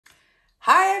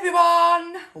Hi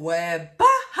everyone, we're back.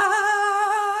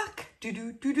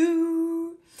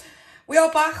 We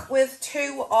are back with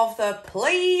 2 of the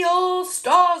Play All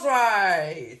Stars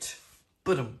Right.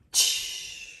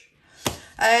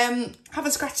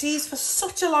 Haven't scratched these for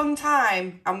such a long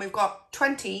time, and we've got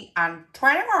 20 and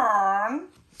 21.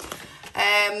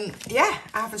 I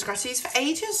haven't scratched these for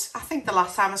ages. I think the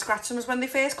last time I scratched them was when they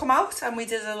first come out and we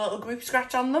did a little group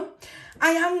scratch on them.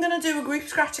 I am going to do a group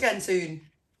scratch again soon.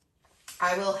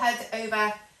 I will head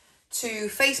over to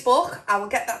Facebook. I will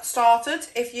get that started.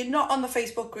 If you're not on the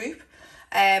Facebook group,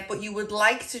 but you would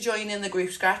like to join in the group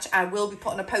scratch, I will be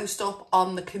putting a post up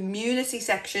on the community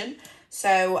section.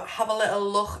 So have a little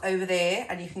look over there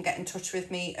and you can get in touch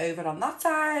with me over on that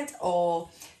side, or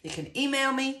you can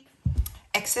email me,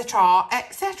 etc,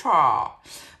 etc.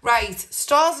 Right,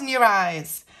 stars in your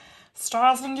eyes.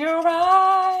 Stars in your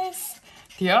eyes.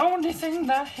 The only thing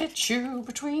that hits you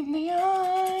between the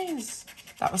eyes.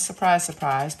 That was surprise,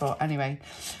 surprise, but anyway.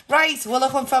 Right, we're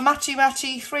looking for matchy,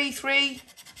 3-3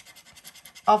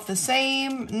 of the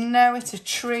same. No, it's a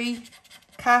tree.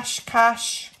 Cash.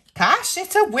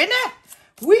 It's a winner.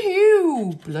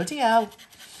 Woohoo! Bloody hell.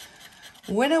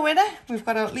 Winner. We've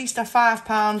got at least a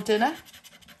 £5 dinner.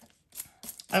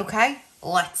 Okay,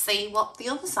 let's see what the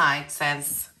other side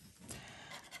says.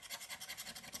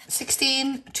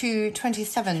 16 to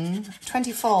 27,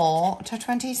 24 to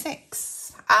 26.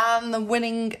 And the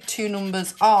winning 2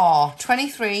 numbers are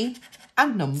 23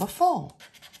 and number 4.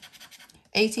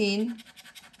 18,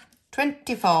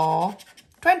 24,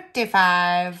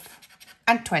 25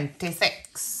 and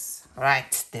 26.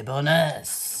 Right, the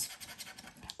bonus.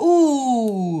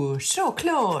 Ooh, so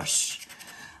close,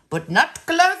 but not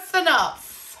close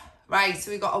enough. Right,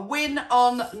 so we got a win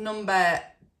on number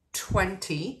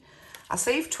 20. I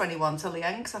saved 21 till the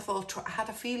end because I had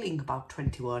a feeling about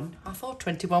 21. I thought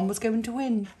 21 was going to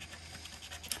win.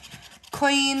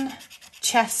 Coin,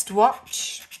 chest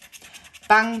watch,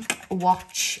 bank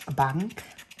watch, bank,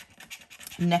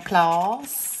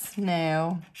 necklace,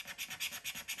 no.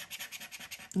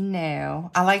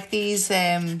 I like these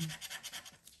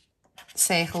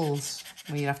circles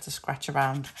where you have to scratch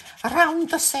around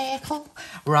the circle,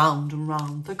 round and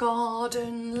round the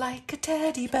garden like a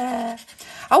teddy bear.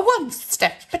 A 1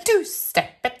 step, a 2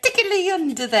 step, particularly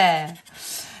under there.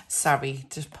 Sorry,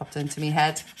 just popped into my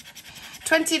head.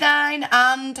 29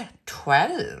 and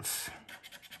 12.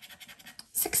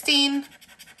 16,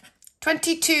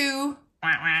 22,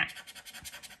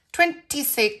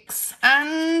 26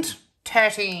 and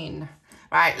 13.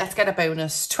 Right, let's get a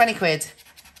bonus. 20 quid.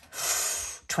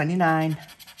 29.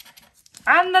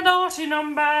 And the naughty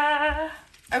number.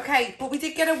 Okay, but we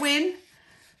did get a win.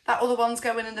 That other one's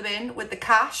going in the bin with the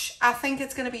cash. I think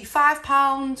it's going to be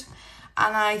 £5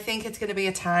 and I think it's going to be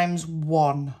a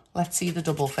 ×1. Let's see the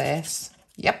double first.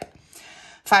 Yep.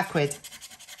 5 quid.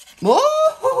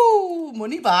 Whoa,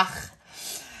 money back.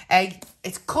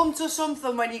 It's come to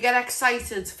something when you get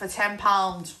excited for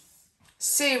 £10.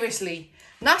 Seriously.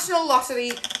 National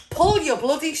Lottery, pull your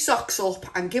bloody socks up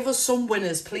and give us some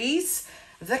winners, please.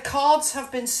 The cards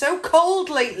have been so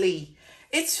cold lately.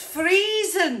 It's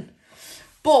freezing.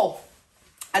 But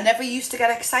I never used to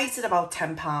get excited about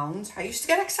 £10. I used to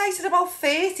get excited about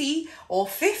 30 or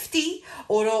 50,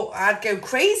 or I'd go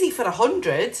crazy for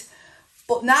 100.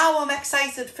 But now I'm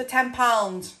excited for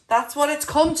 £10. That's what it's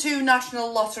come to,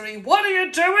 National Lottery. What are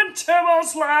you doing to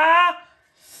us, La?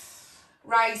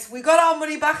 Right, we got our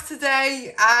money back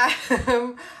today.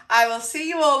 I will see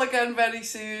you all again very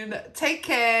soon. Take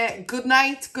care. Good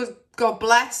night. God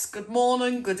bless. Good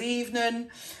morning. Good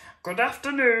evening. Good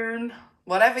afternoon.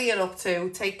 Whatever you're up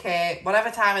to, take care. Whatever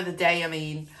time of the day, I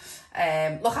mean.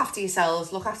 Look after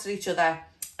yourselves. Look after each other.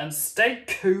 And stay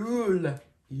cool.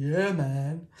 Yeah,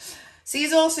 man. See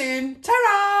you all soon.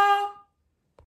 Ta-ra!